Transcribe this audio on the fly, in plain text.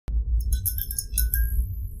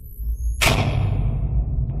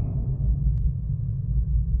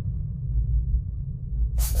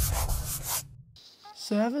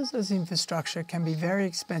Servers as infrastructure can be very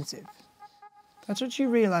expensive. That's what you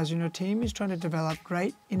realise when your team is trying to develop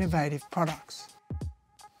great, innovative products.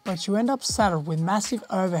 But you end up saddled with massive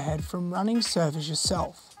overhead from running servers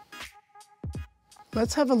yourself.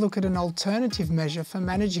 Let's have a look at an alternative measure for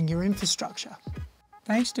managing your infrastructure.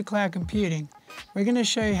 Thanks to cloud computing, we're going to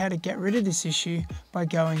show you how to get rid of this issue by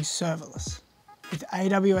going serverless. With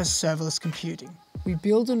AWS Serverless Computing, we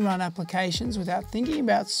build and run applications without thinking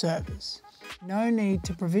about servers. No need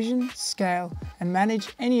to provision, scale, and manage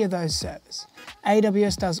any of those servers.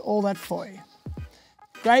 AWS does all that for you.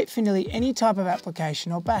 Great for nearly any type of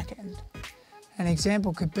application or backend. An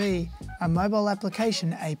example could be a mobile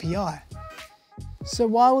application API. So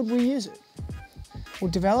why would we use it?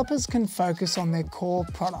 Well, developers can focus on their core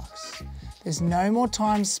products. There's no more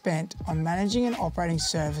time spent on managing and operating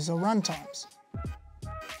servers or runtimes.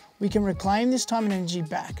 We can reclaim this time and energy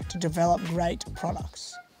back to develop great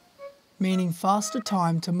products, meaning faster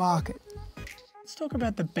time to market. Let's talk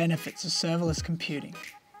about the benefits of serverless computing.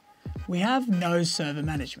 We have no server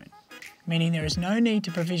management, meaning there is no need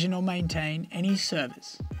to provision or maintain any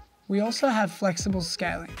servers. We also have flexible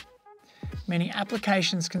scaling, meaning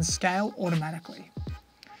applications can scale automatically.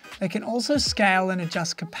 They can also scale and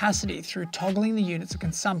adjust capacity through toggling the units of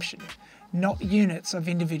consumption, not units of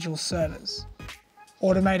individual servers.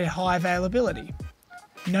 Automated high availability.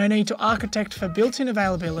 No need to architect for built-in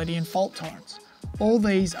availability and fault tolerance. All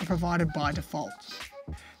these are provided by default.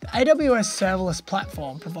 The AWS Serverless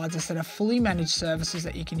platform provides a set of fully managed services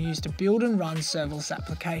that you can use to build and run serverless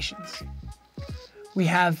applications. We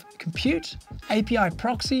have compute, API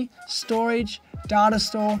proxy, storage, data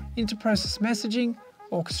store, inter-process messaging,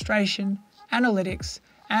 orchestration, analytics,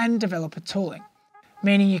 and developer tooling,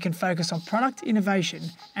 meaning you can focus on product innovation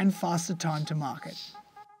and faster time to market.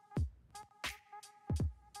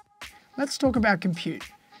 Let's talk about compute.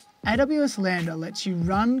 AWS Lambda lets you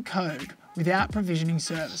run code without provisioning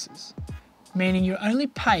services, meaning you only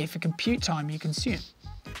pay for compute time you consume,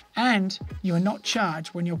 and you are not charged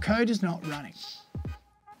when your code is not running.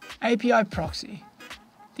 API proxy.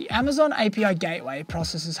 The Amazon API Gateway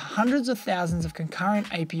processes hundreds of thousands of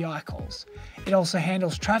concurrent API calls. It also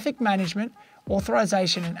handles traffic management,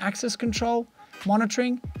 authorization and access control,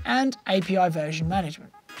 monitoring, and API version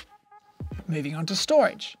management. Moving on to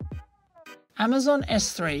storage. Amazon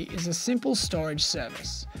S3 is a simple storage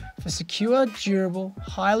service for secure, durable,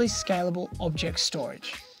 highly scalable object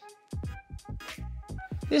storage.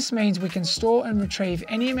 This means we can store and retrieve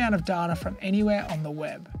any amount of data from anywhere on the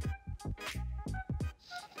web.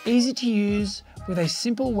 Easy to use with a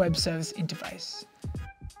simple web service interface.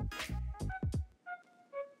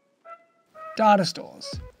 Data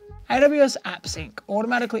stores. AWS AppSync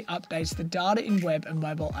automatically updates the data in web and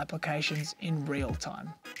mobile applications in real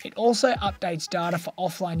time. It also updates data for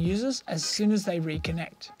offline users as soon as they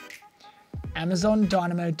reconnect. Amazon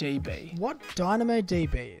DynamoDB. What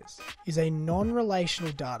DynamoDB is a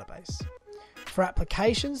non-relational database for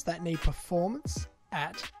applications that need performance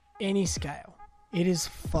at any scale. It is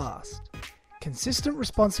fast, consistent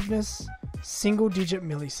responsiveness, single-digit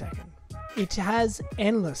millisecond. It has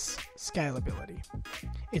endless scalability.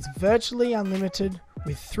 It's virtually unlimited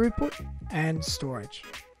with throughput and storage.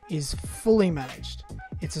 It is fully managed.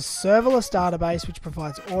 It's a serverless database which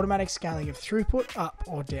provides automatic scaling of throughput up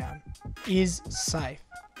or down. Is safe.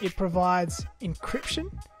 It provides encryption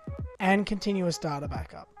and continuous data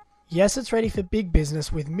backup. Yes, it's ready for big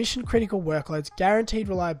business with mission-critical workloads, guaranteed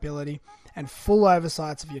reliability, and full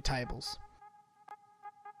oversights of your tables.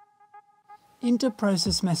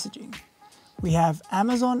 Inter-process messaging. We have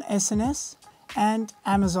Amazon SNS and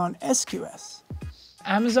Amazon SQS.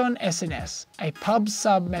 Amazon SNS, a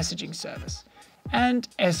pub/sub messaging service, and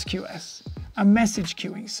SQS, a message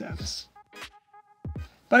queuing service.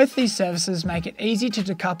 Both these services make it easy to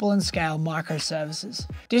decouple and scale microservices,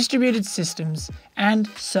 distributed systems, and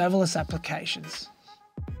serverless applications.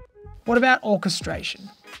 What about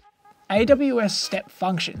orchestration? AWS Step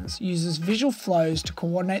Functions uses visual flows to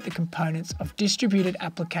coordinate the components of distributed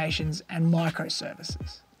applications and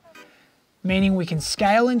microservices, meaning we can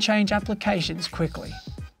scale and change applications quickly.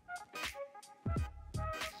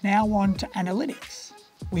 Now on to analytics.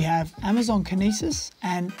 We have Amazon Kinesis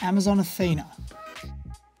and Amazon Athena.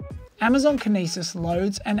 Amazon Kinesis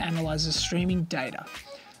loads and analyzes streaming data.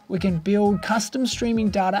 We can build custom streaming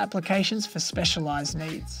data applications for specialized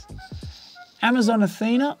needs. Amazon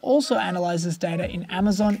Athena also analyzes data in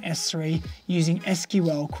Amazon S3 using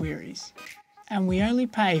SQL queries, and we only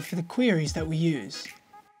pay for the queries that we use.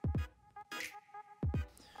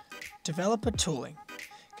 Developer tooling.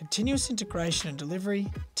 Continuous integration and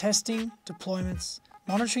delivery, testing, deployments,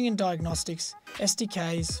 monitoring and diagnostics,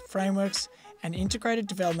 SDKs, frameworks, and integrated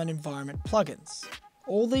development environment plugins.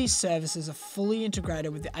 All these services are fully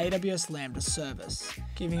integrated with the AWS Lambda service,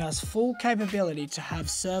 giving us full capability to have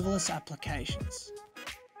serverless applications.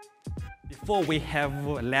 Before we have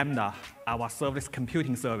Lambda, our serverless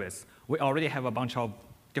computing service, we already have a bunch of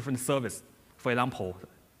different services. For example,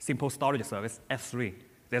 simple storage service, S3.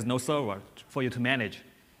 There's no server for you to manage.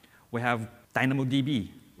 We have DynamoDB,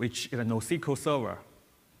 which is a NoSQL server.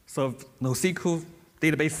 So NoSQL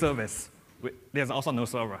database service, there's also no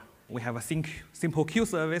server. We have a simple queue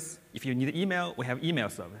service. If you need email, we have email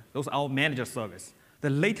service. Those are our manager service. The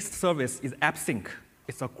latest service is AppSync.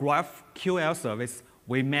 It's a GraphQL service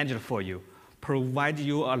we manage for you, provide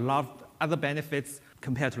you a lot of other benefits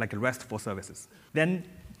compared to like RESTful services. Then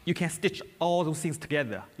you can stitch all those things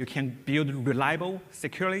together. You can build reliable,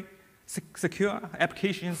 secure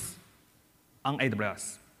applications on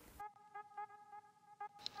AWS.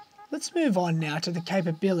 Let's move on now to the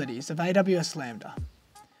capabilities of AWS Lambda.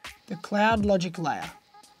 The Cloud Logic Layer.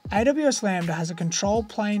 AWS Lambda has a control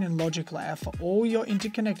plane and logic layer for all your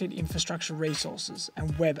interconnected infrastructure resources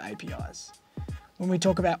and web APIs. When we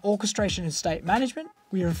talk about orchestration and state management,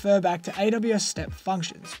 we refer back to AWS Step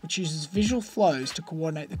Functions, which uses visual flows to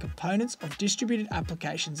coordinate the components of distributed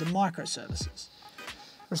applications and microservices.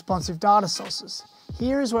 Responsive data sources.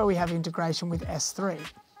 Here is where we have integration with S3.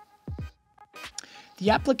 The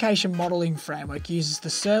application modeling framework uses the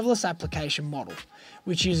serverless application model,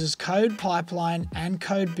 which uses code pipeline and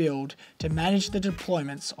code build to manage the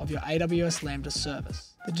deployments of your AWS Lambda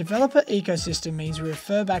service. The developer ecosystem means we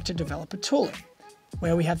refer back to developer tooling,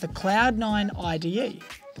 where we have the Cloud9 IDE.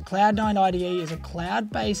 The Cloud9 IDE is a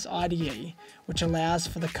cloud-based IDE which allows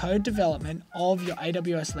for the code development of your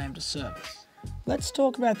AWS Lambda service. Let's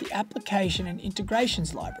talk about the application and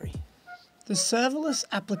integrations library. The serverless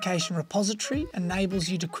application repository enables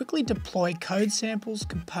you to quickly deploy code samples,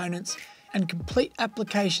 components, and complete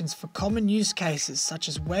applications for common use cases such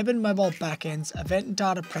as web and mobile backends, event and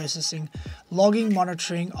data processing, logging,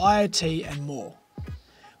 monitoring, IoT, and more.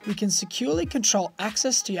 We can securely control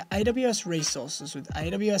access to your AWS resources with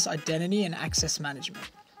AWS Identity and Access Management.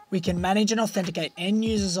 We can manage and authenticate end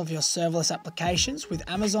users of your serverless applications with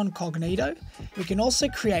Amazon Cognito. We can also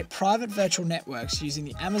create private virtual networks using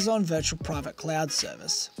the Amazon Virtual Private Cloud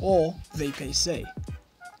Service, or VPC.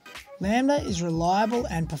 Lambda is reliable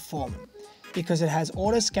and performant because it has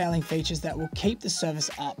auto-scaling features that will keep the service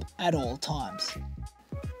up at all times.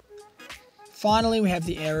 Finally, we have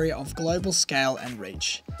the area of global scale and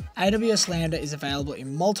reach. AWS Lambda is available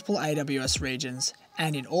in multiple AWS regions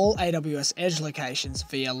and in all AWS Edge locations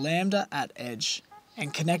via Lambda at Edge,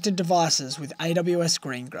 and connected devices with AWS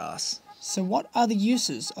Greengrass. So what are the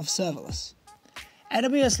uses of serverless?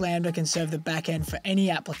 AWS Lambda can serve the backend for any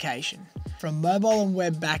application, from mobile and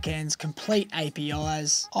web backends, complete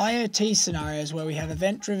APIs, IoT scenarios where we have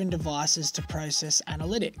event-driven devices to process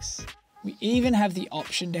analytics. We even have the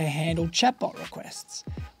option to handle chatbot requests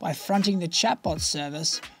by fronting the chatbot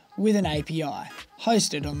service with an API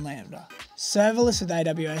hosted on Lambda. Serverless with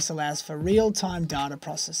AWS allows for real-time data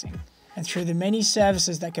processing, and through the many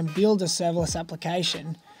services that can build a serverless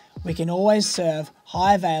application, we can always serve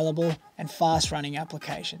high available and fast running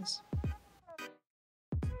applications.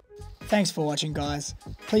 Thanks for watching, guys.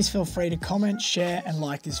 Please feel free to comment, share and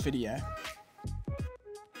like this video.